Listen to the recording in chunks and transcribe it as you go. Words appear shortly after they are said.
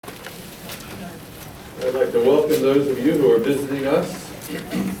I'd like to welcome those of you who are visiting us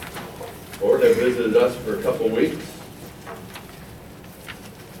or have visited us for a couple weeks.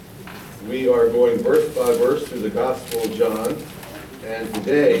 We are going verse by verse through the Gospel of John, and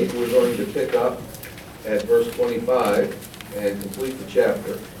today we're going to pick up at verse 25 and complete the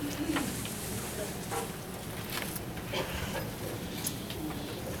chapter.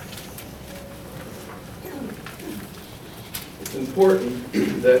 It's important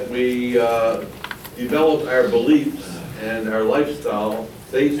that we develop our beliefs and our lifestyle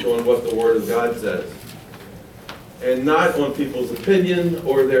based on what the Word of God says, and not on people's opinion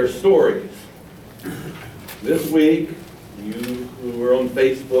or their stories. This week, you who were on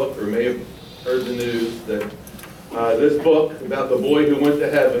Facebook or may have heard the news that this book about the boy who went to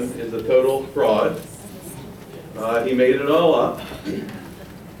heaven is a total fraud. He made it all up.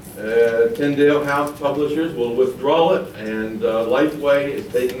 Tyndale House Publishers will withdraw it, and Lifeway is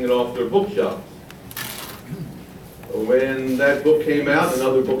taking it off their bookshelves. When that book came out, and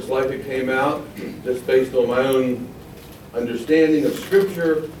other books like it came out, just based on my own understanding of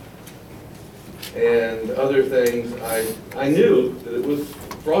Scripture and other things, I knew that it was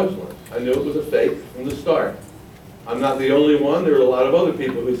fraudulent. I knew it was a fake from the start. I'm not the only one. There were a lot of other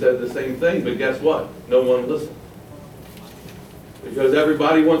people who said the same thing, but guess what? No one listened. Because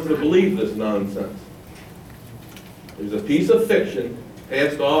everybody wants to believe this nonsense. There's a piece of fiction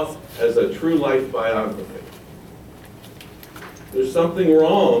passed off as a true life biography. There's something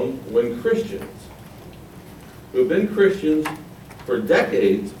wrong when Christians, who have been Christians for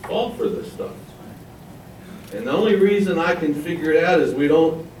decades, fall for this stuff. And the only reason I can figure it out is we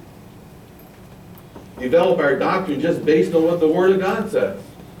don't develop our doctrine just based on what the Word of God says.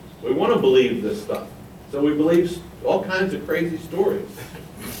 We want to believe this stuff. So we believe all kinds of crazy stories.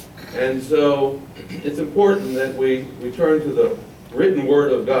 And so it's important that we turn to the written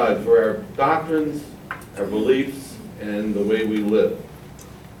Word of God for our doctrines, our beliefs, and the way we live.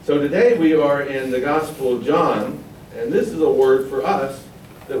 So today we are in the Gospel of John, and this is a word for us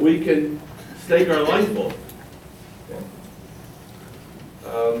that we can stake our life on.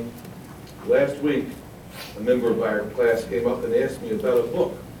 Last week, a member of our class came up and asked me about a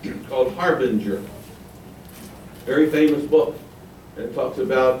book called Harbinger. Very famous book. And it talks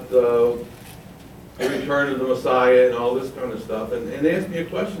about the return of the Messiah and all this kind of stuff. And asked me a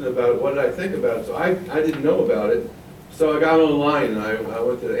question about it. What did I think about it? So I didn't know about it. So I got online and I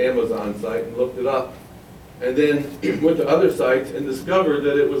went to the Amazon site and looked it up. And then went to other sites and discovered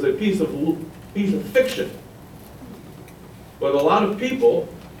that it was a piece of fiction. But a lot of people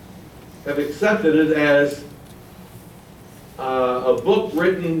have accepted it as a book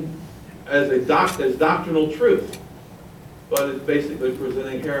written as doctrinal truth, but it's basically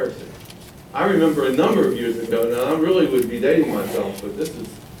presenting heresy. I remember a number of years ago, now I really would be dating myself, but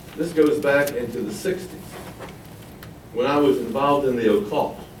this goes back into the 60s, when I was involved in the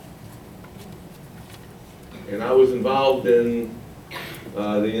occult. And I was involved in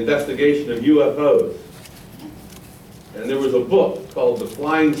the investigation of UFOs. And there was a book called The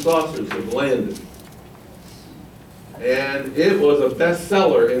Flying Saucers Have Landed. And it was a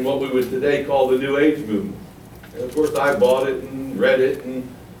bestseller in what we would today call the New Age movement. And of course I bought it and read it and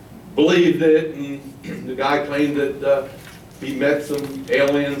believed it, and the guy claimed that he met some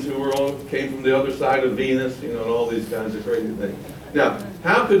aliens who came from the other side of Venus, and all these kinds of crazy things. Now,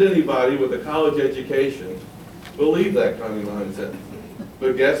 how could anybody with a college education believe that kind of nonsense?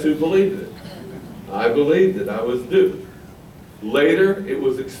 But guess who believed it? I believed it. I was duped. Later, it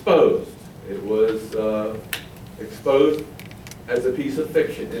was exposed. It was exposed as a piece of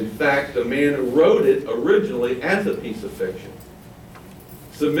fiction. In fact, the man who wrote it originally as a piece of fiction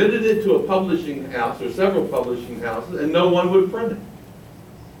submitted it to a publishing house or several publishing houses, and no one would print it.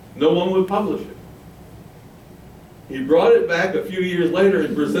 No one would publish it. He brought it back a few years later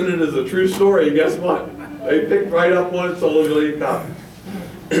and presented it as a true story, and guess what? They picked right up on it, sold a million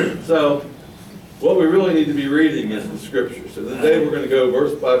copies. So, what we really need to be reading is the Scripture. So today we're going to go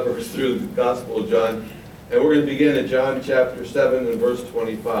verse by verse through the Gospel of John, and we're going to begin at John chapter 7 and verse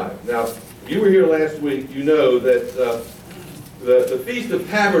 25. Now, if you were here last week, you know that the Feast of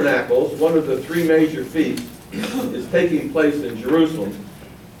Tabernacles, one of the three major feasts, is taking place in Jerusalem.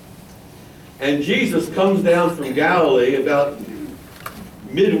 And Jesus comes down from Galilee about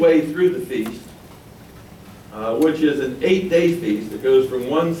midway through the feast, which is an 8-day feast. It goes from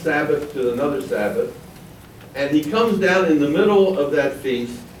one Sabbath to another Sabbath. And he comes down in the middle of that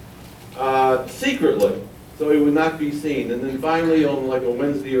feast secretly, so he would not be seen. And then finally, on like a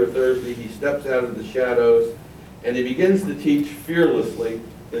Wednesday or Thursday, he steps out of the shadows and he begins to teach fearlessly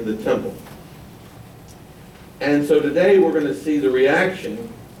in the temple. And so today we're going to see the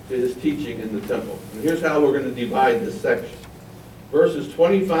reaction to his teaching in the temple. And here's how we're going to divide this section. Verses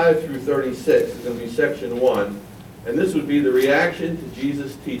 25 through 36 is going to be section 1, and this would be the reaction to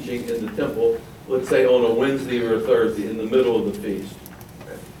Jesus' teaching in the temple, let's say on a Wednesday or a Thursday in the middle of the feast.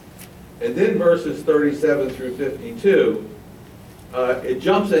 Okay. And then verses 37 through 52, it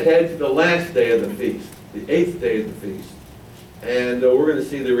jumps ahead to the last day of the feast, the 8th day of the feast. And we're going to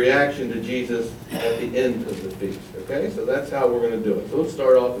see the reaction to Jesus at the end of the feast. Okay, so that's how we're going to do it. So let's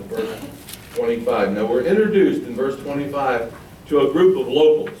start off at verse 25. Now we're introduced in verse 25 to a group of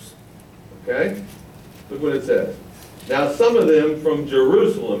locals. Okay, look what it says. Now some of them from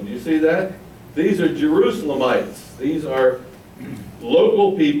Jerusalem. Do you see that? These are Jerusalemites. These are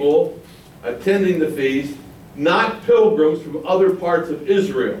local people attending the feast, not pilgrims from other parts of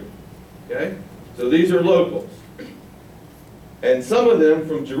Israel. Okay, so these are locals. And some of them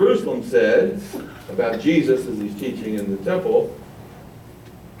from Jerusalem said about Jesus as he's teaching in the temple,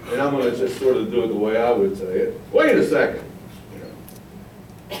 and I'm going to just sort of do it the way I would say it. Wait a second.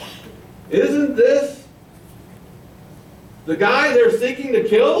 Isn't this the guy they're seeking to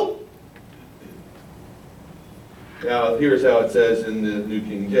kill? Now, here's how it says in the New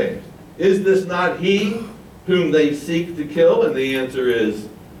King James. Is this not he whom they seek to kill? And the answer is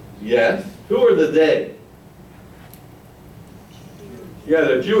yes. Who are the they? Yeah,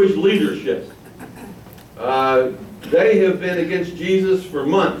 the Jewish leadership. They have been against Jesus for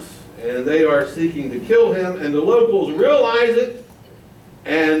months, and they are seeking to kill him, and the locals realize it,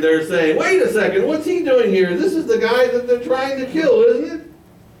 and they're saying, wait a second, what's he doing here? This is the guy that they're trying to kill, isn't it?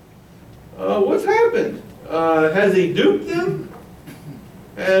 What's happened? Has he duped them?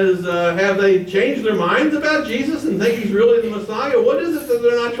 Have they changed their minds about Jesus and think he's really the Messiah? What is it that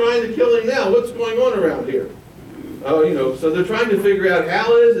they're not trying to kill him now? What's going on around here? So they're trying to figure out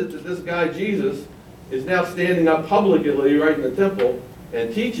how is it that this guy Jesus is now standing up publicly right in the temple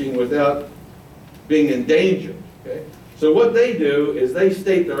and teaching without being in danger. Okay? So what they do is they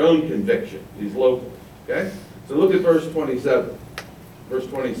state their own conviction, these locals. Okay? So look at verse 27, verse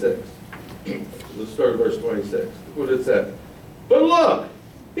 26. Let's start at verse 26. Look what it says. But look,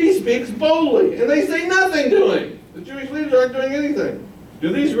 he speaks boldly, and they say nothing to him. The Jewish leaders aren't doing anything.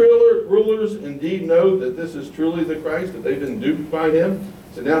 Do these rulers indeed know that this is truly the Christ, that they've been duped by him?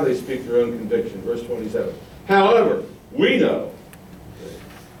 So now they speak their own conviction. Verse 27. However, we know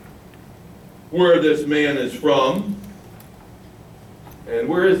where this man is from. And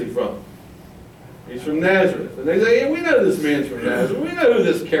where is he from? He's from Nazareth. And they say, yeah, we know this man's from Nazareth. We know who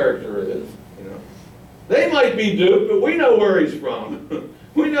this character is. They might be duped, but we know where he's from.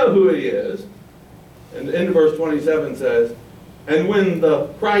 We know who he is. And the end of verse 27 says, and when the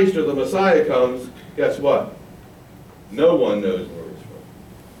Christ or the Messiah comes, guess what? No one knows where he's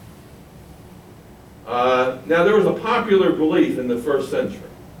from. Now, there was a popular belief in the first century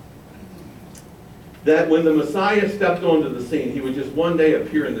that when the Messiah stepped onto the scene, he would just one day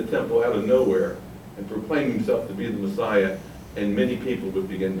appear in the temple out of nowhere and proclaim himself to be the Messiah, and many people would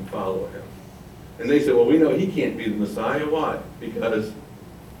begin to follow him. And they said, well, we know he can't be the Messiah. Why? Because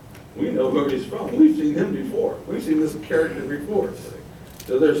we know where he's from. We've seen him before. We've seen this character before.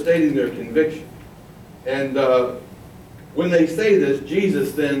 So they're stating their conviction. And when they say this,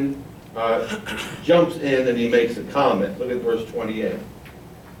 Jesus then jumps in and he makes a comment. Look at verse 28.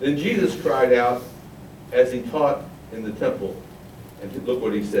 Then Jesus cried out as he taught in the temple. And look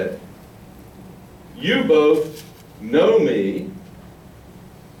what he said. You both know me.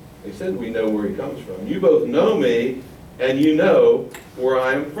 They said we know where he comes from. You both know me, and you know where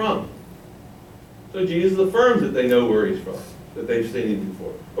I am from. So Jesus affirms that they know where he's from, that they've seen him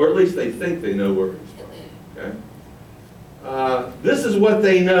before. Or at least they think they know where he's from. Okay? This is what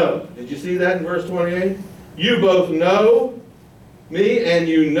they know. Did you see that in verse 28? You both know me, and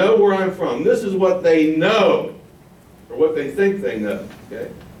you know where I'm from. This is what they know, or what they think they know.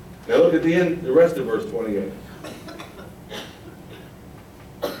 Okay? Now look at the end, the rest of verse 28.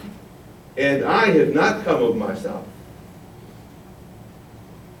 And I have not come of myself,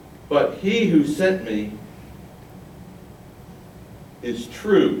 but he who sent me is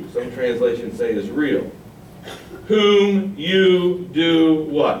true. Some translations say is real. Whom you do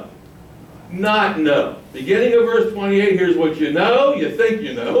what? Not know. Beginning of verse 28, here's what you know. You think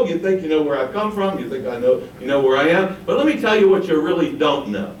you know. You think you know where I've come from. You think I know, you know where I am. But let me tell you what you really don't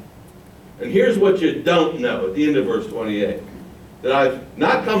know. And here's what you don't know at the end of verse 28. That I've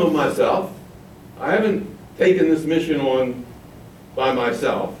not come of myself. I haven't taken this mission on by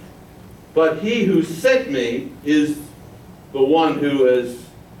myself. But he who sent me is the one who's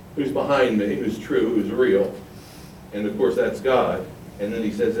behind me, who's true, who's real. And of course that's God. And then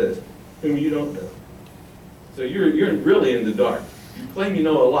he says this, whom you don't know. So you're really in the dark. You claim you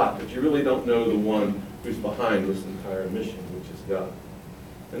know a lot, but you really don't know the one who's behind this entire mission, which is God.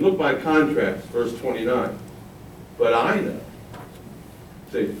 And look by contrast, verse 29. But I know.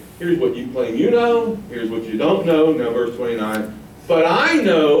 See, here's what you claim you know. Here's what you don't know. Now verse 29. But I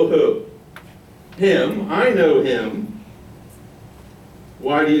know who? Him. I know him.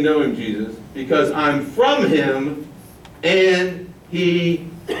 Why do you know him, Jesus? Because I'm from him and he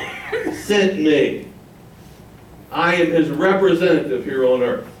sent me. I am his representative here on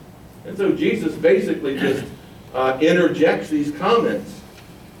earth. And so Jesus basically just interjects these comments.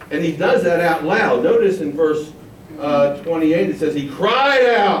 And he does that out loud. Notice in verse 28 it says he cried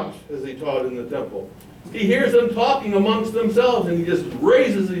out as he taught in the temple. He hears them talking amongst themselves and he just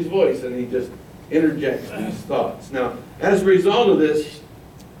raises his voice and he just interjects these thoughts. Now, as a result of this,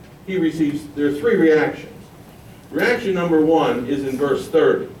 there are three reactions. Reaction number one is in verse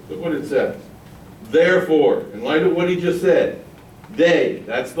 30. Look what it says. Therefore, in light of what he just said, they,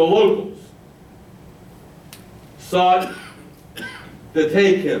 that's the locals, sought to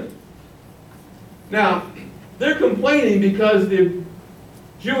take him. Now, they're complaining because the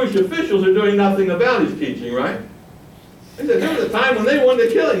Jewish officials are doing nothing about his teaching, right? They said there was a time when they wanted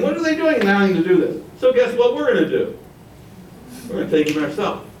to kill him. What are they doing allowing him to do this? So guess what we're going to do? We're going to take him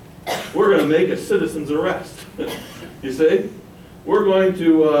ourselves. We're going to make a citizen's arrest. You see? We're going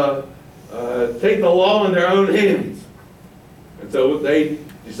to take the law in their own hands. And so they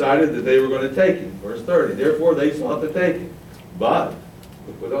decided that they were going to take him. Verse 30. Therefore they sought to take him. But,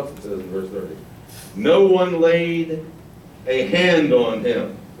 look what else it says in verse 30. No one laid a hand on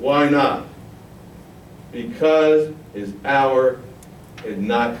him. Why not? Because his hour had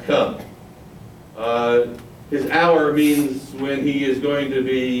not come. His hour means when he is going to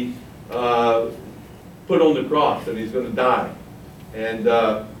be put on the cross and he's going to die. And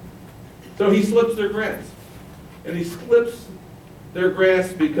so he slips their grasp. And he slips their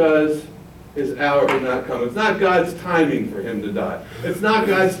grasp because his hour had not come. It's not God's timing for him to die. It's not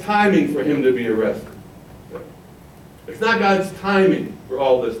God's timing for him to be arrested. It's not God's timing for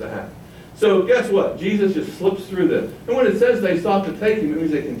all this to happen. So guess what? Jesus just slips through this. And when it says they sought to take him, it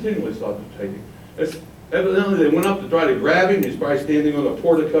means they continually sought to take him. Evidently they went up to try to grab him. He's probably standing on the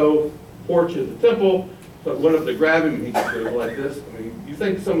porch of the temple. So went up to grab him and he just goes like this. I mean, you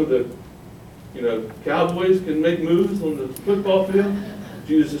think some of the cowboys can make moves on the football field?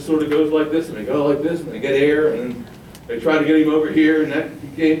 Jesus just sort of goes like this, and they go like this, and they get air, and then they try to get him over here, and that he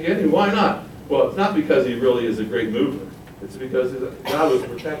can't get him. Why not? Well, it's not because he really is a great mover. It's because God was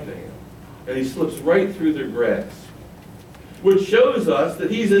protecting him. And he slips right through their grasp, which shows us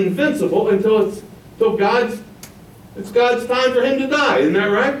that he's invincible until it's God's time for him to die. Isn't that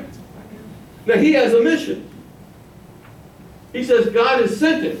right? Now, he has a mission. He says, God has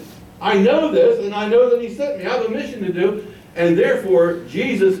sent him. I know this, and I know that he sent me. I have a mission to do. And therefore,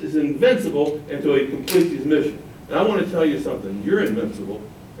 Jesus is invincible until he completes his mission. And I want to tell you something. You're invincible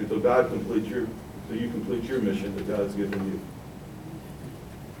until you complete your mission that God's given you.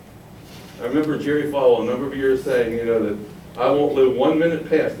 I remember Jerry Falwell a number of years saying, that I won't live 1 minute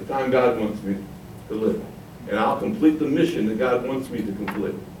past the time God wants me to live. And I'll complete the mission that God wants me to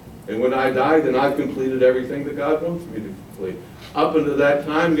complete. And when I die, then I've completed everything that God wants me to complete. Up until that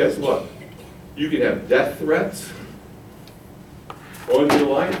time, guess what? You can have death threats on your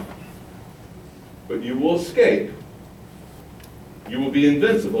life, but you will escape. You will be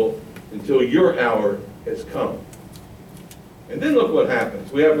invincible until your hour has come. And then look what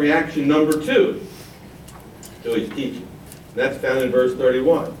happens. We have reaction number 2 to his teaching. And that's found in verse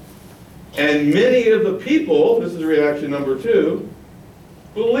 31. And many of the people, this is reaction number 2,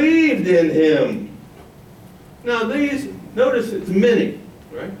 believed in him. Now notice it's many,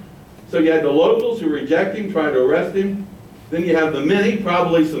 right? So you had the locals who reject him, try to arrest him. Then you have the many,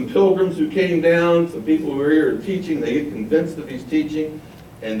 probably some pilgrims who came down, some people who were here teaching, they get convinced of his teaching,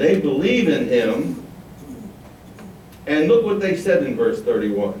 and they believe in him. And look what they said in verse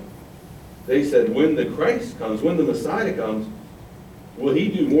 31. They said, when the Christ comes, when the Messiah comes, will he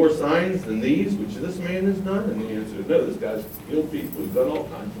do more signs than these which this man has done? And the answer is no, this guy's healed people, he's done all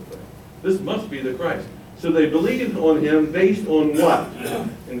kinds of things. This must be the Christ. So they believed on him based on what?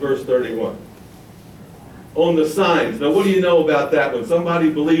 In verse 31. On the signs. Now what do you know about that? When somebody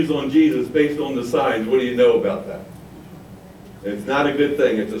believes on Jesus based on the signs, what do you know about that? It's not a good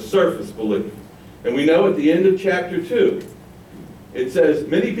thing. It's a surface belief. And we know at the end of chapter 2, it says,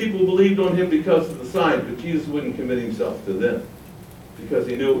 many people believed on him because of the signs, but Jesus wouldn't commit himself to them because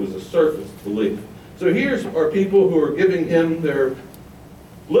he knew it was a surface belief. So here's are people who are giving him their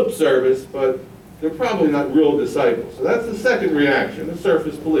lip service, but they're probably not real disciples. So that's the second reaction, the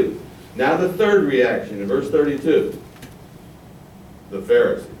surface belief. Now the third reaction in verse 32. the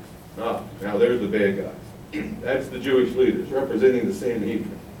Pharisees. Ah, now there's the bad guys. That's the Jewish leaders representing the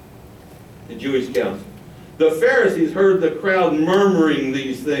Sanhedrin, the Jewish council. The Pharisees heard the crowd murmuring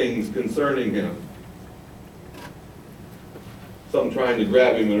these things concerning him. Some trying to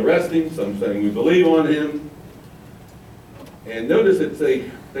grab him and arrest him, some saying we believe on him. And notice that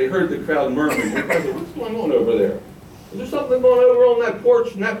they heard the crowd murmuring. What's going on over there? Is there something going over on that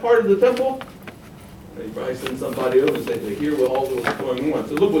porch in that part of the temple? They probably send somebody over and say they hear what all this is going on.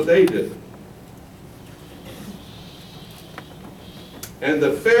 So look what they did. And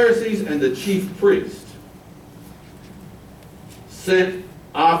the Pharisees and the chief priests sent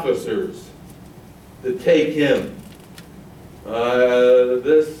officers to take him.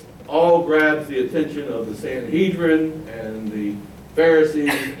 This all grabs the attention of the Sanhedrin and the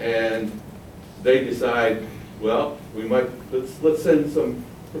Pharisees, and they decide, well, let's send some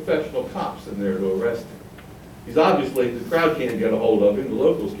professional cops in there to arrest him. He's obviously, the crowd can't get a hold of him, the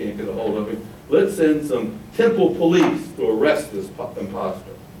locals can't get a hold of him. Let's send some temple police to arrest this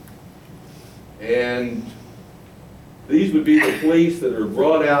imposter. And these would be the police that are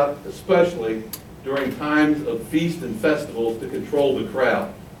brought out especially during times of feast and festivals to control the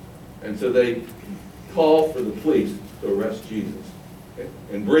crowd. And so they call for the police to arrest Jesus, okay,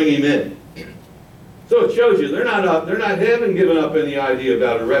 and bring him in. So it shows you they haven't given up any idea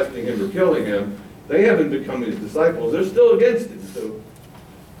about arresting him or killing him. They haven't become his disciples. They're still against him. So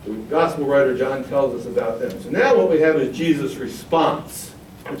the gospel writer John tells us about them. So now what we have is Jesus' response,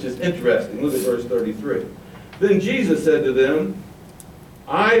 which is interesting. Look at verse 33. Then Jesus said to them,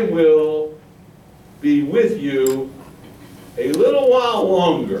 I will be with you a little while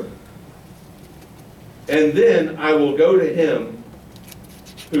longer, and then I will go to him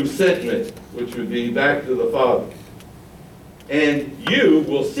who sent me, which would be back to the Father. And you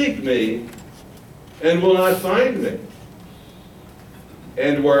will seek me and will not find me.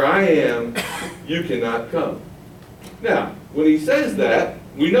 And where I am, you cannot come. Now, when he says that,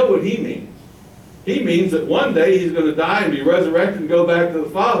 we know what he means. He means that one day he's going to die and be resurrected and go back to the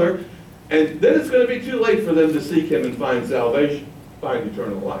Father, and then it's going to be too late for them to seek him and find salvation, find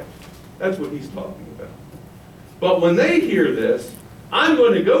eternal life. That's what he's talking about. But when they hear this, I'm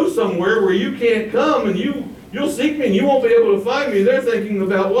going to go somewhere where you can't come, and you'll seek me and you won't be able to find me. They're thinking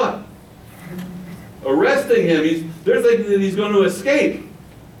about what? Arresting him. They're thinking that he's going to escape.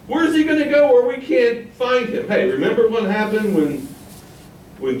 Where's he going to go where we can't find him? Hey, remember what happened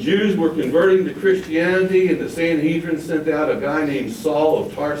when Jews were converting to Christianity and the Sanhedrin sent out a guy named Saul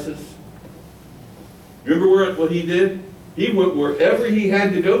of Tarsus? Remember what he did? He went wherever he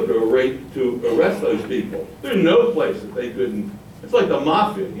had to go to arrest those people. There's no place that they couldn't. It's like the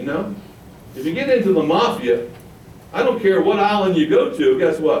mafia, you know? If you get into the mafia, I don't care what island you go to,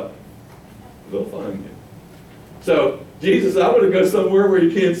 guess what? They'll find you. So, Jesus, I'm going to go somewhere where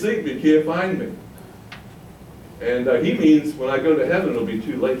you can't seek me, can't find me. And he means when I go to heaven, it'll be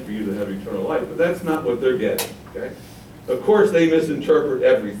too late for you to have eternal life. But that's not what they're getting, okay? Of course, they misinterpret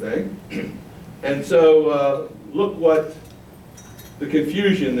everything. And so, look what the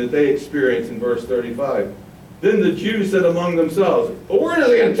confusion that they experience in verse 35. Then the Jews said among themselves, well, where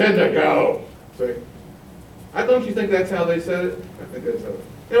does he intend to go? See? Don't you think that's how they said it? I think that's how it.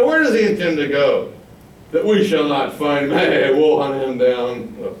 Now, where does he intend to go? That we shall not find him. Hey, we'll hunt him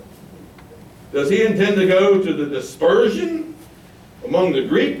down. Look. Does he intend to go to the dispersion among the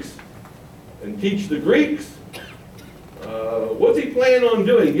Greeks and teach the Greeks? What's he planning on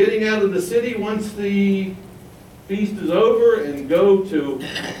doing? Getting out of the city once the feast is over and go to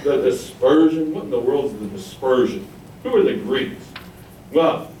the dispersion? What in the world is the dispersion? Who are the Greeks?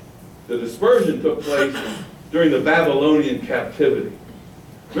 Well, the dispersion took place during the Babylonian captivity.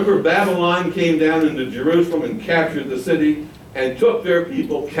 Remember, Babylon came down into Jerusalem and captured the city and took their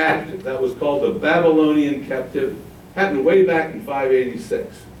people captive. That was called the Babylonian captivity. Happened way back in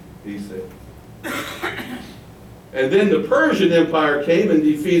 586 BC. And then the Persian Empire came and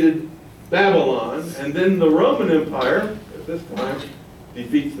defeated Babylon, and then the Roman Empire, at this time,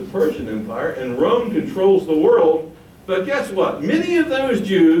 defeats the Persian Empire, and Rome controls the world. But guess what? Many of those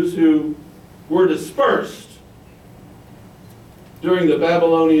Jews who were dispersed during the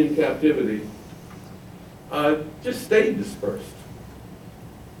Babylonian captivity just stayed dispersed.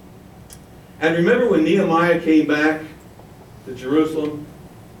 And remember when Nehemiah came back to Jerusalem?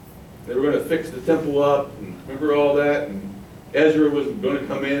 They were going to fix the temple up, and remember all that? And Ezra was going to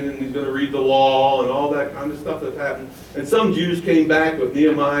come in and he's going to read the law and all that kind of stuff that happened. And some Jews came back with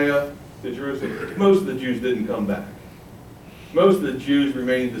Nehemiah to Jerusalem. Most of the Jews didn't come back. Most of the Jews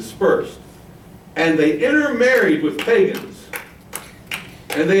remained dispersed. And they intermarried with pagans.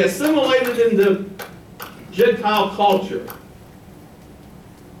 And they assimilated into Gentile culture.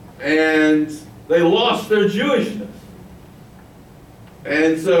 and they lost their Jewishness.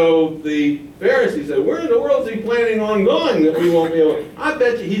 And so the Pharisee said, where in the world is he planning on going that we won't be able? I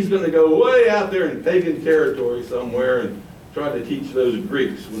bet you he's going to go way out there in pagan territory somewhere and try to teach those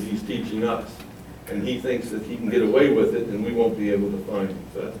Greeks what he's teaching us. And he thinks that he can get away with it and we won't be able to find him.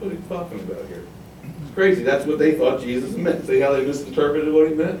 So that's what he's talking about here. It's crazy. That's what they thought Jesus meant. See how they misinterpreted what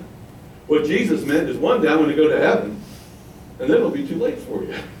he meant? What Jesus meant is one day I'm going to go to heaven, and then it'll be too late for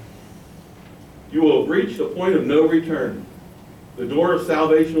you. You will have reached a point of no return. The door of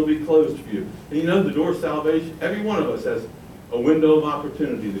salvation will be closed for you. And you know the door of salvation, every one of us has a window of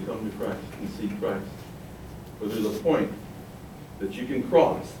opportunity to come to Christ and see Christ. But there's a point that you can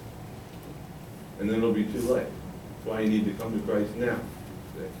cross, and then it'll be too late. That's why you need to come to Christ now.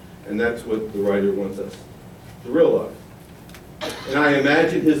 And that's what the writer wants us to realize. And I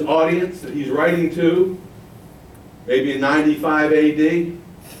imagine his audience that he's writing to, maybe in 95 AD,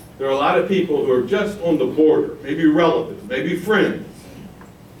 there are a lot of people who are just on the border, maybe relatives, maybe friends,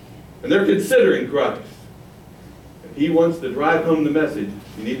 and they're considering Christ. And he wants to drive home the message,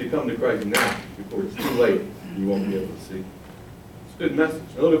 you need to come to Christ now before it's too late. You won't be able to see. It's a good message.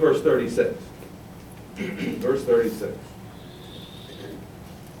 Now look at verse 36. Verse 36.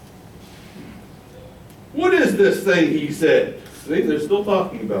 What is this thing he said? See, they're still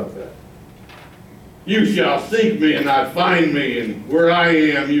talking about that. You shall seek me and not find me, and where I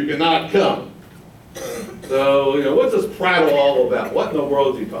am you cannot come. So, what's this prattle all about? What in the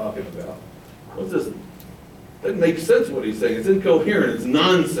world is he talking about? What's this? Doesn't make sense what he's saying. It's incoherent. It's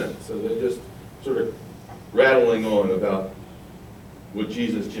nonsense. So they're just sort of rattling on about what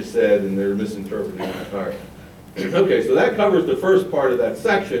Jesus just said, and they're misinterpreting it entirely. Okay, so that covers the first part of that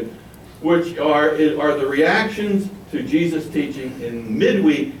section, which are the reactions to Jesus' teaching in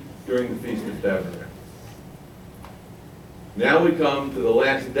midweek during the Feast of Tabernacles. Now we come to the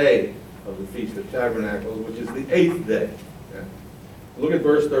last day of the Feast of Tabernacles, which is the 8th day. Okay? Look at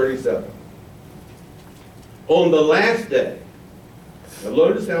verse 37. On the last day, now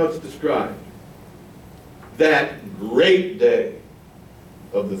notice how it's described, that great day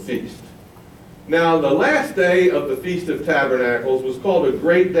of the feast. Now, the last day of the Feast of Tabernacles was called a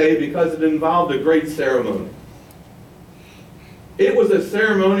great day because it involved a great ceremony. It was a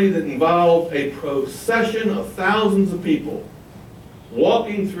ceremony that involved a procession of thousands of people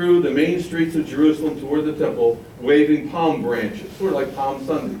walking through the main streets of Jerusalem toward the temple, waving palm branches, sort of like Palm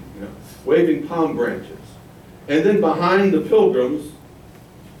Sunday, waving palm branches. And then behind the pilgrims,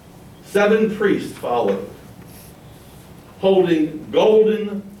 7 priests followed, holding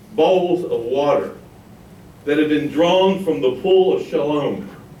golden bowls of water that had been drawn from the pool of Shalom.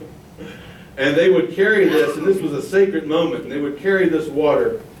 And they would carry this, and this was a sacred moment, and they would carry this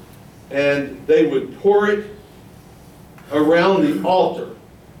water, and they would pour it around the altar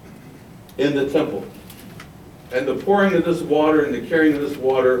in the temple. And the pouring of this water and the carrying of this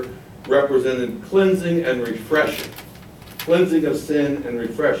water represented cleansing and refreshing. Cleansing of sin and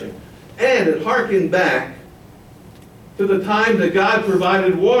refreshing. And it harkened back to the time that God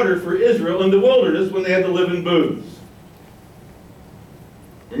provided water for Israel in the wilderness when they had to live in booths.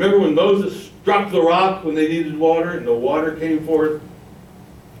 Remember when Moses struck the rock when they needed water and the water came forth?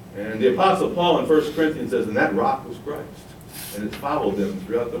 And the Apostle Paul in 1 Corinthians says, and that rock was Christ. And it followed them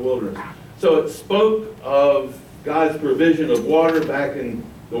throughout the wilderness. So it spoke of God's provision of water back in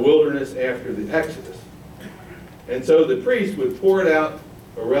the wilderness after the Exodus. And so the priest would pour it out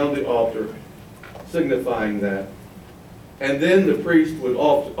around the altar, signifying that. And then the priest would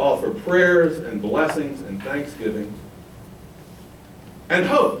offer prayers and blessings and thanksgiving and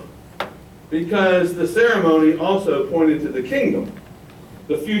hope, because the ceremony also pointed to the kingdom,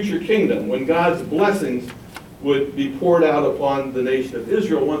 the future kingdom, when God's blessings would be poured out upon the nation of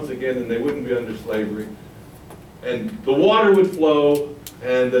Israel once again, and they wouldn't be under slavery. And the water would flow,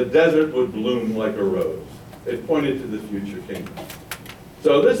 and the desert would bloom like a rose. It pointed to the future kingdom.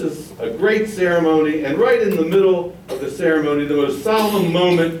 So this is a great ceremony, and right in the middle of the ceremony, the most solemn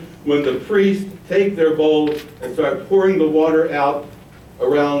moment when the priests take their bowls and start pouring the water out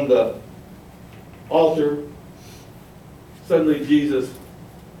around the altar, suddenly Jesus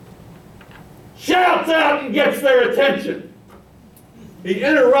shouts out and gets their attention. He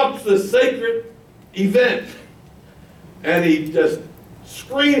interrupts the sacred event, and he just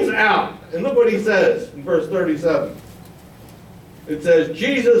screams out. And look what he says in verse 37. It says,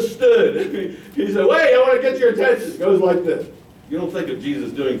 Jesus stood. He said, wait, I want to get your attention. It goes like this. You don't think of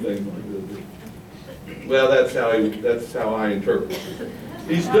Jesus doing things like this. Well, that's how I interpret it.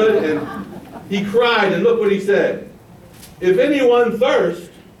 He stood and he cried, and look what he said. If anyone thirst,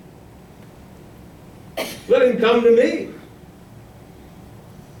 let him come to me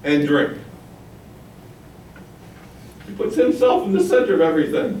and drink. He puts himself in the center of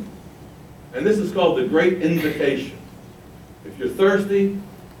everything. And this is called the great invitation. If you're thirsty,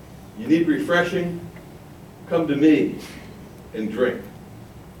 you need refreshing, come to me and drink.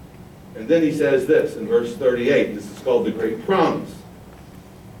 And then he says this in verse 38. This is called the great promise.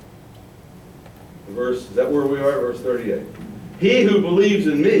 Is that where we are? Verse 38. He who believes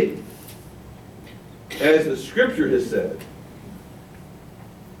in me, as the scripture has said,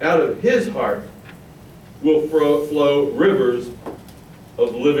 out of his heart will flow rivers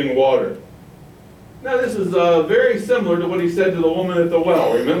of living water. Now this is very similar to what he said to the woman at the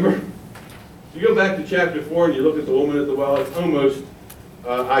well, remember? If you go back to chapter 4 and you look at the woman at the well, it's almost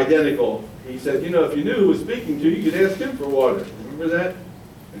identical. He said, you know, if you knew who was speaking to you, you could ask him for water. Remember that?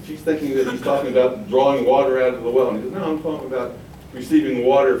 And she's thinking that he's talking about drawing water out of the well. And he says, no, I'm talking about receiving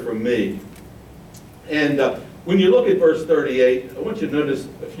water from me. And when you look at verse 38, I want you to notice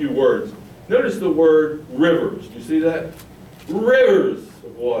a few words. Notice the word rivers. Do you see that? Rivers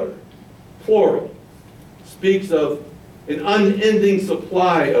of water, plural, speaks of an unending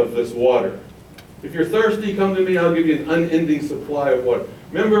supply of this water. If you're thirsty, come to me, I'll give you an unending supply of water.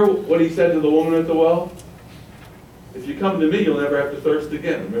 Remember what he said to the woman at the well? If you come to me, you'll never have to thirst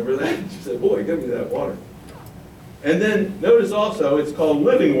again. Remember that? She said, boy, give me that water. And then notice also it's called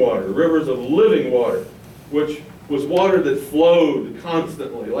living water, rivers of living water, which was water that flowed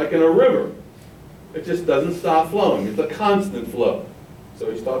constantly, like in a river. It just doesn't stop flowing. It's a constant flow.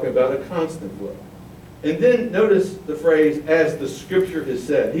 So he's talking about a constant flow. And then notice the phrase, as the scripture has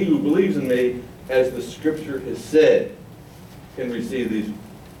said. He who believes in me, as the scripture has said, can receive these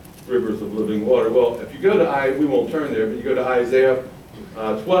rivers of living water. Well, if you go to, we won't turn there, but you go to Isaiah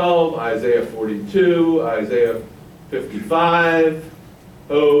 12, Isaiah 42, Isaiah 55,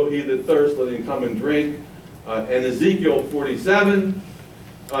 oh, he that thirsts, let him come and drink. And Ezekiel 47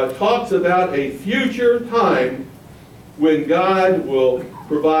 talks about a future time when God will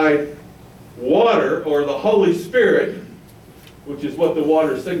provide water, or the Holy Spirit, which is what the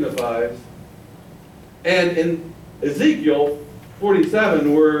water signifies. And in Ezekiel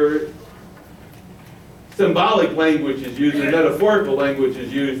 47, where symbolic language is used and metaphorical language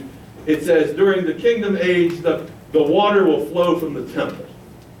is used, it says, during the kingdom age, the water will flow from the temple.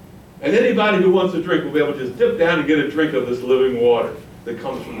 And anybody who wants to drink will be able to just dip down and get a drink of this living water that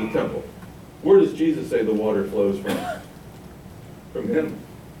comes from the temple. Where does Jesus say the water flows from? From him.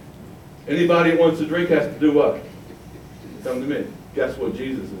 Anybody who wants to drink has to do what? Come to me. Guess what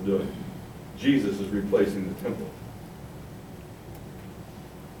Jesus is doing? Jesus is replacing the temple.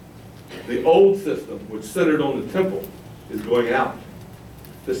 The old system, which centered on the temple, is going out.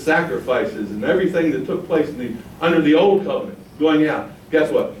 The sacrifices and everything that took place under the old covenant, going out.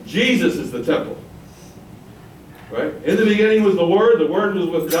 Guess what? Jesus is the temple. Right? In the beginning was the Word was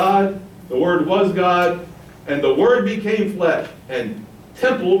with God, the Word was God, and the Word became flesh and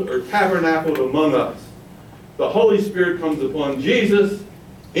templed or tabernacled among us. The Holy Spirit comes upon Jesus.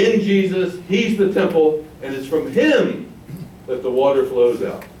 In Jesus, he's the temple, and it's from him that the water flows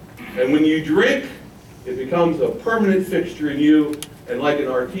out. And when you drink, it becomes a permanent fixture in you, and like an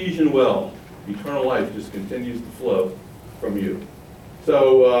artesian well, eternal life just continues to flow from you.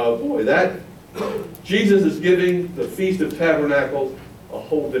 So, boy, that Jesus is giving the Feast of Tabernacles a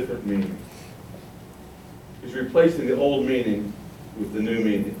whole different meaning. He's replacing the old meaning with the new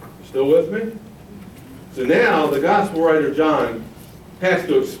meaning. You still with me? So now the gospel writer John has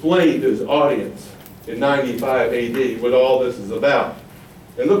to explain to his audience in 95 AD what all this is about.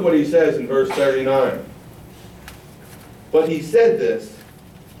 And look what he says in verse 39. But he said this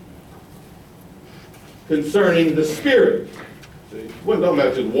concerning the Spirit. See, he wasn't talking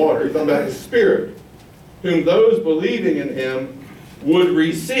about just water, he's talking about the Spirit, whom those believing in him would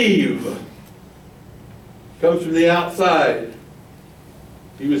receive. Comes from the outside.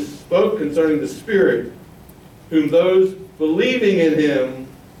 He spoke concerning the Spirit, whom those believing in him,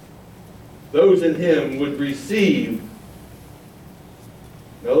 those in him would receive.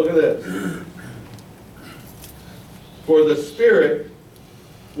 Now look at this. For the Spirit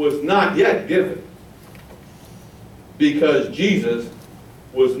was not yet given, because Jesus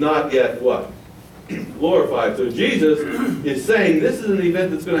was not yet what? Glorified. So Jesus is saying this is an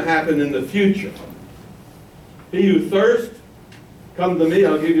event that's going to happen in the future. He who thirsts, come to me,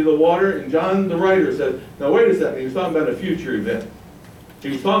 I'll give you the water. And John the writer said, now wait a second, he was talking about a future event. He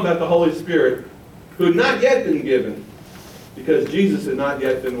was talking about the Holy Spirit, who had not yet been given, because Jesus had not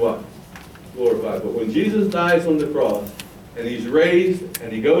yet been what? Glorified. But when Jesus dies on the cross, and he's raised,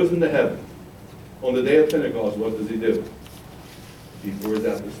 and he goes into heaven, on the day of Pentecost, what does he do? He pours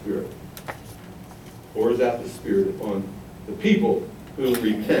out the Spirit. Pours out the Spirit upon the people who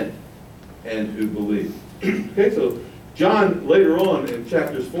repent and who believe. Okay, so John later on in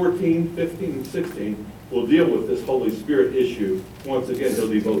chapters 14, 15, and 16 will deal with this Holy Spirit issue. Once again, he'll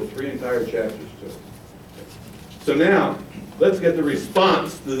devote 3 entire chapters to it. So now, let's get the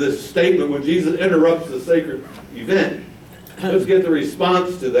response to this statement when Jesus interrupts the sacred event. Let's get the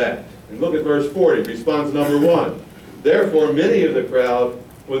response to that. And look at verse 40, response number 1. Therefore, many of the crowd,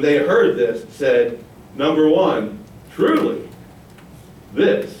 when they heard this, said, number 1, truly,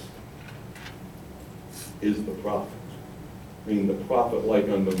 this is the prophet. Meaning the prophet like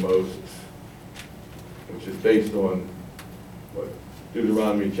unto Moses, which is based on what,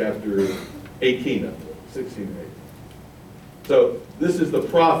 Deuteronomy chapter 18, 16 and 18. So this is the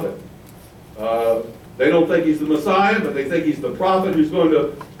prophet. They don't think he's the Messiah, but they think he's the prophet who's going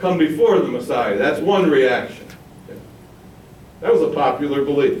to come before the Messiah. That's one reaction. Okay. That was a popular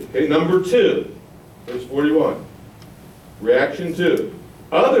belief. Okay, number 2, verse 41. Reaction 2.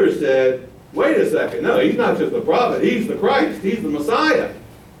 Others said, wait a second, no, he's not just the prophet, he's the Christ, he's the Messiah.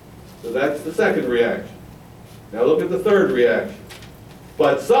 So that's the second reaction. Now look at the third reaction.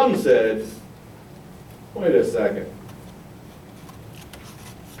 But some said, wait a second,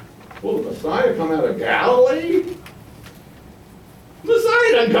 will the Messiah come out of Galilee?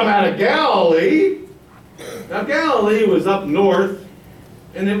 Messiah doesn't come out of Galilee. Now Galilee was up north,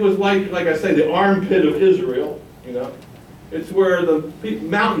 and it was like I say, the armpit of Israel, you know. It's where the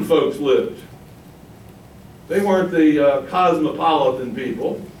mountain folks lived. They weren't the cosmopolitan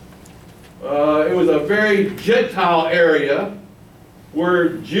people. It was a very Gentile area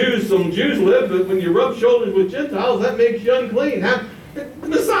where some Jews lived, but when you rub shoulders with Gentiles, that makes you unclean. The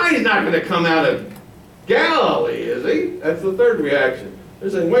Messiah's not going to come out of Galilee, is he? That's the third reaction. They're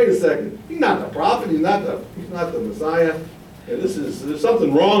saying, wait a second, he's not the prophet, he's not the Messiah. And there's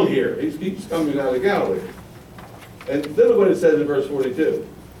something wrong here. He keeps coming out of Galilee. And then look what it says in verse 42.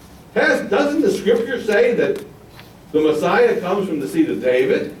 Doesn't the scripture say that the Messiah comes from the seed of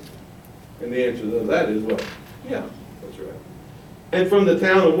David? And the answer to that is what? Yeah, that's right. And from the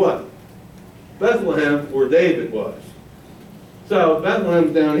town of what? Bethlehem, where David was. So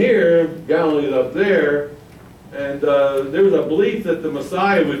Bethlehem's down here, Galilee's up there, and there was a belief that the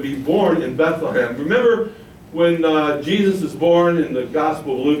Messiah would be born in Bethlehem. Remember when Jesus is born in the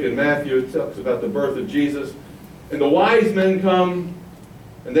Gospel of Luke and Matthew, it talks about the birth of Jesus. And the wise men come,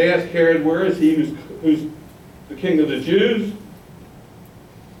 and they ask Herod, where is he who's the king of the Jews?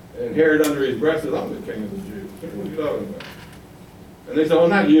 And Herod under his breath says, I'm the king of the Jews. What are you talking about? And they say, oh,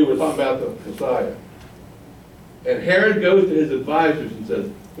 not you, we're talking about the Messiah. And Herod goes to his advisors and says,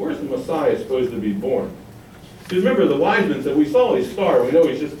 where's the Messiah supposed to be born? Because remember, the wise men said, we saw his star, we know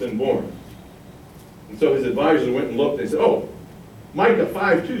he's just been born. And so his advisors went and looked, they said, oh, Micah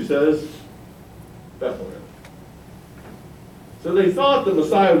 5:2 says, Bethlehem. So they thought the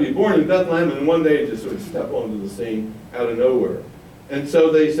Messiah would be born in Bethlehem, and one day just sort of step onto the scene out of nowhere. And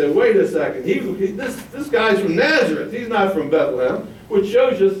so they said, wait a second, this guy's from Nazareth, he's not from Bethlehem, which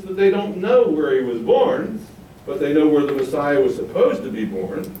shows us that they don't know where he was born, but they know where the Messiah was supposed to be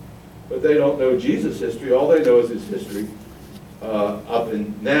born, but they don't know Jesus' history. All they know is his history up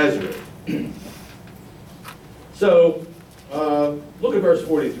in Nazareth. So, look at verse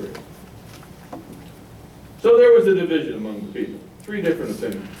 43. So there was a division among the people, 3 different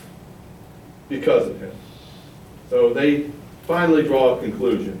opinions because of him. So they finally draw a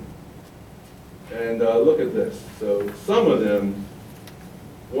conclusion. And look at this. So some of them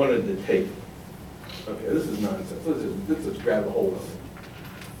wanted to take it. Okay, this is nonsense. Let's just grab a hold of it.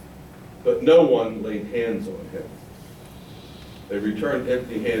 But no one laid hands on him. They returned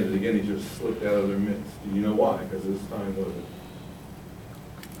empty-handed. Again, he just slipped out of their midst. Do you know why? Because his time wasn't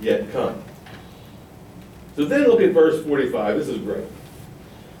yet come. So then look at verse 45. This is great.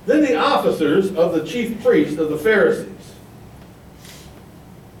 Then the officers of the chief priests of the Pharisees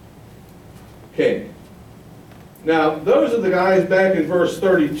came. Now, those are the guys back in verse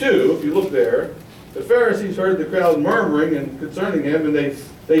 32, if you look there. The Pharisees heard the crowd murmuring and concerning him, and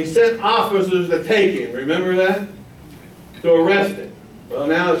they sent officers to take him. Remember that? To arrest him. Well,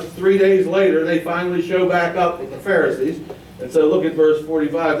 now it's 3 days later, and they finally show back up with the Pharisees. And so look at verse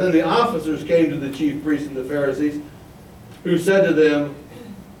 45. Then the officers came to the chief priests and the Pharisees, who said to them,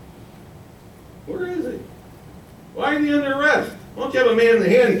 where is he? Why is he under arrest? Why don't you have a man in the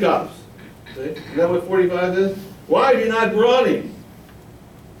handcuffs? See? Isn't that what 45 is? Why have you not brought him?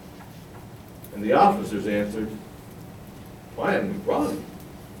 And the officers answered, why haven't we brought him?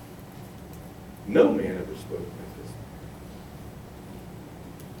 No man ever spoke like this.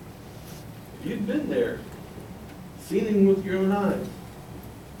 If you'd been there, seen him with your own eyes,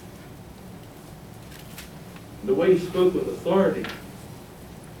 the way he spoke with authority,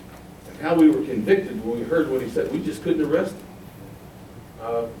 how we were convicted when we heard what he said. We just couldn't arrest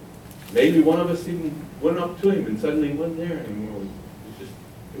him. Maybe one of us even went up to him and suddenly wasn't there anymore.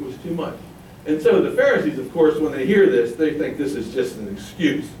 It was too much. And so the Pharisees, of course, when they hear this, they think this is just an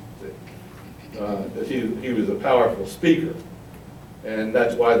excuse. That he was a powerful speaker. And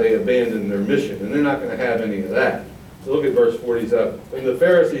that's why they abandoned their mission. And they're not going to have any of that. So look at verse 47. And the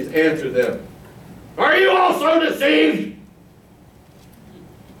Pharisees answered them, "Are you also deceived?"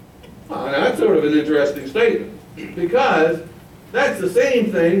 Now that's sort of an interesting statement. Because that's the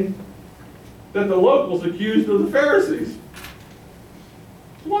same thing that the locals accused of the Pharisees.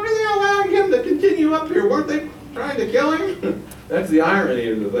 Why are they allowing him to continue up here? Weren't they trying to kill him? That's the irony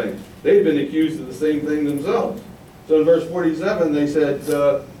of the thing. They've been accused of the same thing themselves. So in verse 47, they said,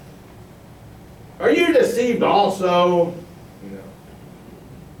 "Are you deceived also?"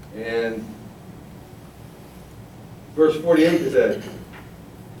 And verse 48 they said,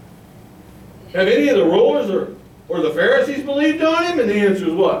 "Have any of the rulers or the Pharisees believed on him?" And the answer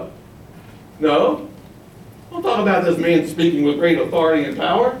is what? No. Don't talk about this man speaking with great authority and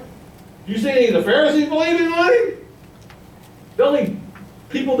power. Do you see any of the Pharisees believing on him? The only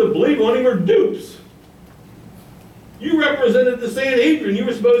people that believe on him are dupes. You represented the Sanhedrin. You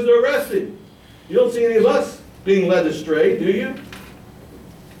were supposed to arrest him. You don't see any of us being led astray, do you?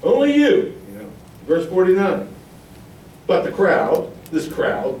 Only you. Verse 49. But the crowd, this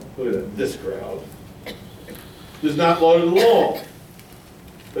crowd, look at that, this crowd, does not know the law.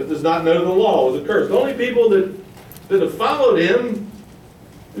 That does not know the law was accursed. The only people that have followed him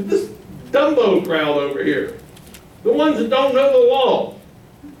is this Dumbo crowd over here. The ones that don't know the law.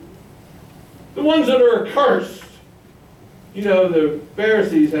 The ones that are accursed. The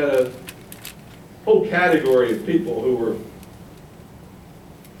Pharisees had a whole category of people who were,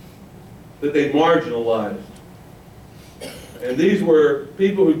 that they marginalized. And these were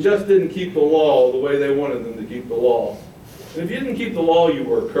people who just didn't keep the law the way they wanted them to keep the law. And if you didn't keep the law, you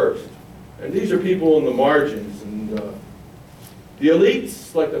were cursed. And these are people on the margins. And the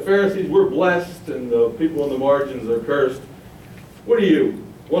elites, like the Pharisees, were blessed, and the people on the margins are cursed. What are you?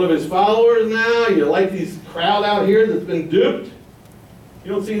 One of his followers now? You like these crowd out here that's been duped?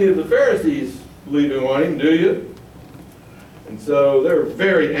 You don't see any of the Pharisees believing on him, do you? And so they're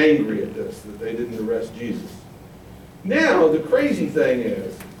very angry at this, that they didn't arrest Jesus. Now, the crazy thing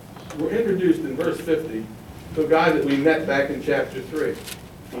is, we're introduced in verse 50 to a guy that we met back in chapter 3.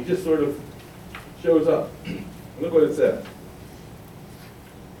 He just sort of shows up. Look what it says.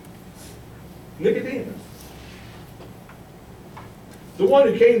 Nicodemus, the one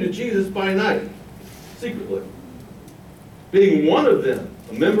who came to Jesus by night, secretly, being one of them,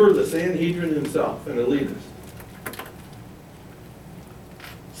 a member of the Sanhedrin himself, an elitist,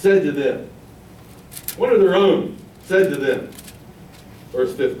 said to them, one of their own said to them,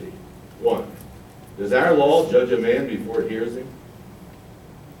 verse 51, "Does our law judge a man before it hears him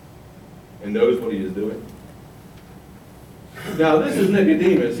and knows what he is doing?" Now, this is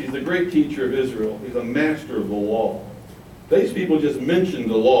Nicodemus. He's the great teacher of Israel. He's a master of the law. These people just mentioned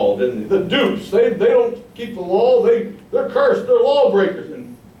the law, didn't they? The dupes, they don't keep the law. They're cursed. They're lawbreakers.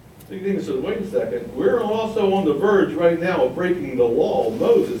 And Nicodemus says, wait a second. We're also on the verge right now of breaking the law of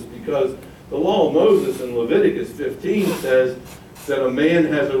Moses, because the law of Moses in Leviticus 15 says that a man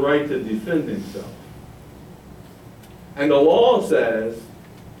has a right to defend himself. And the law says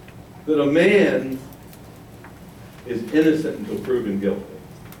that a man is innocent until proven guilty.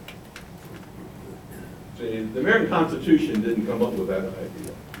 See, the American Constitution didn't come up with that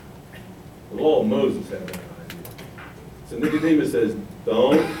idea. The law of Moses had that idea. So Nicodemus says,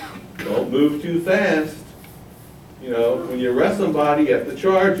 don't move too fast. When you arrest somebody, you have to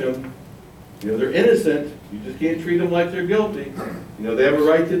charge them. They're innocent. You just can't treat them like they're guilty. They have a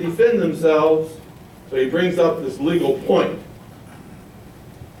right to defend themselves. So he brings up this legal point.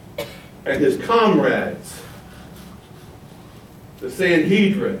 And his comrades, the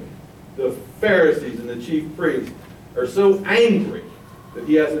Sanhedrin, the Pharisees and the chief priests, are so angry that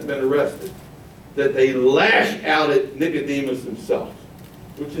he hasn't been arrested that they lash out at Nicodemus himself,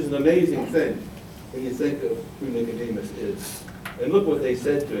 which is an amazing thing when you think of who Nicodemus is. And look what they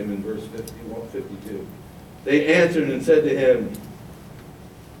said to him in verse 52. They answered and said to him,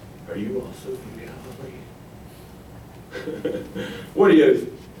 "Are you also from Galilee?" What are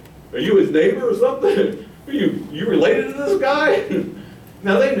you? Are you his neighbor or something? Are you related to this guy?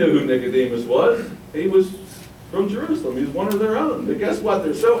 Now they knew who Nicodemus was. He was from Jerusalem. He's one of their own. But guess what?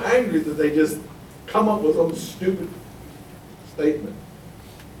 They're so angry that they just come up with some stupid statement.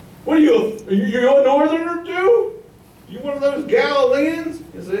 What are you a northerner too? You one of those Galileans?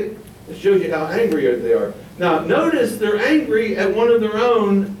 You see? It shows you how angry they are. Now notice they're angry at one of their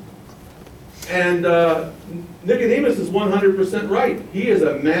own And Nicodemus is 100% right. He is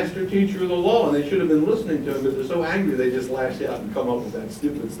a master teacher of the law, and they should have been listening to him, but they're so angry they just lash out and come up with that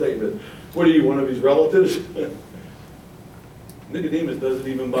stupid statement. What are you, one of his relatives? Nicodemus doesn't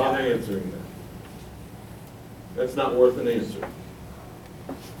even bother answering that. That's not worth an answer.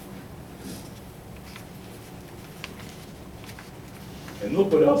 And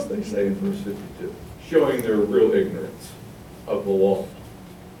look what else they say in verse 52, showing their real ignorance of the law.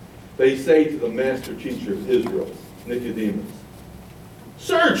 They say to the master teacher of Israel, Nicodemus,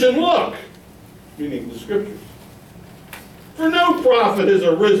 search and look, meaning the scriptures. For no prophet has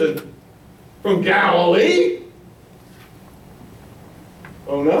arisen from Galilee.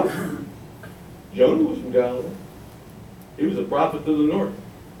 Oh no? Jonah was from Galilee. He was a prophet to the north.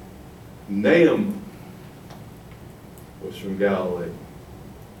 Nahum was from Galilee.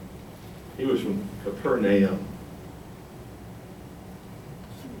 He was from Capernaum.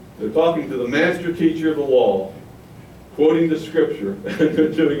 They're talking to the master teacher of the law, quoting the scripture, and they're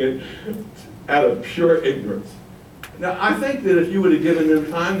doing it out of pure ignorance. Now, I think that if you would have given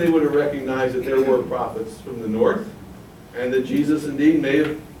them time, they would have recognized that there were prophets from the north, and that Jesus indeed may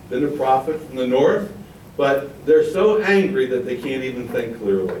have been a prophet from the north, but they're so angry that they can't even think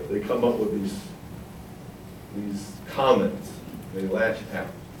clearly. They come up with these comments. They lash out.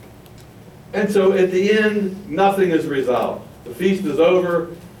 And so at the end, nothing is resolved. The feast is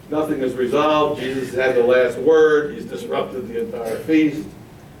over. Nothing is resolved. Jesus had the last word. He's disrupted the entire feast.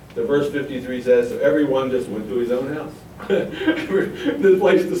 The verse 53 says, so everyone just went to his own house. The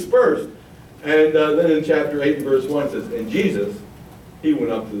place dispersed. And then in chapter 8 and verse 1 it says, and Jesus, he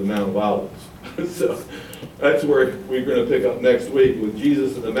went up to the Mount of Olives. So that's where we're going to pick up next week with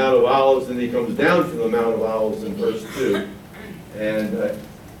Jesus at the Mount of Olives, and he comes down from the Mount of Olives in verse 2. And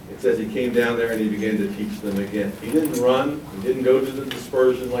it says he came down there and he began to teach them again. He didn't run. He didn't go to the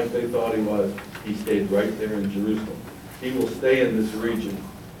dispersion like they thought he was. He stayed right there in Jerusalem. He will stay in this region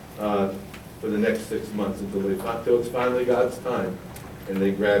for the next 6 months until it's finally God's time and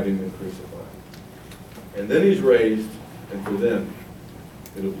they grab him and crucify him. And then he's raised, and for them,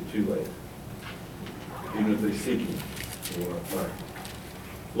 it'll be too late. Even if they seek him, they will not find him.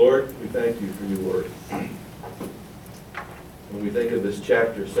 Lord, we thank you for your word. When we think of this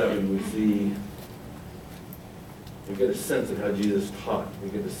chapter 7, we get a sense of how Jesus taught. We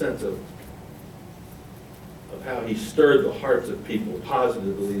get a sense of how he stirred the hearts of people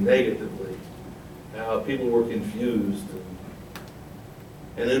positively, negatively, how people were confused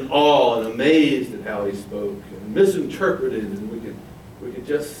and in awe and amazed at how he spoke and misinterpreted, and we could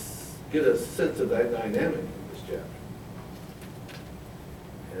just get a sense of that dynamic in this chapter.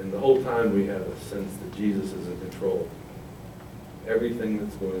 And the whole time we have a sense that Jesus is in control of everything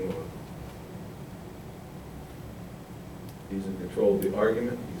that's going on. He's in control of the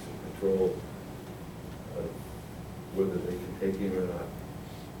argument. He's in control of whether they can take him or not.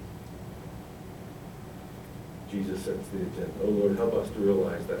 Jesus sets the agenda. Oh Lord, help us to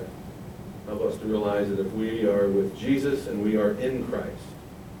realize that. Help us to realize that if we are with Jesus and we are in Christ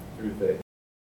through faith,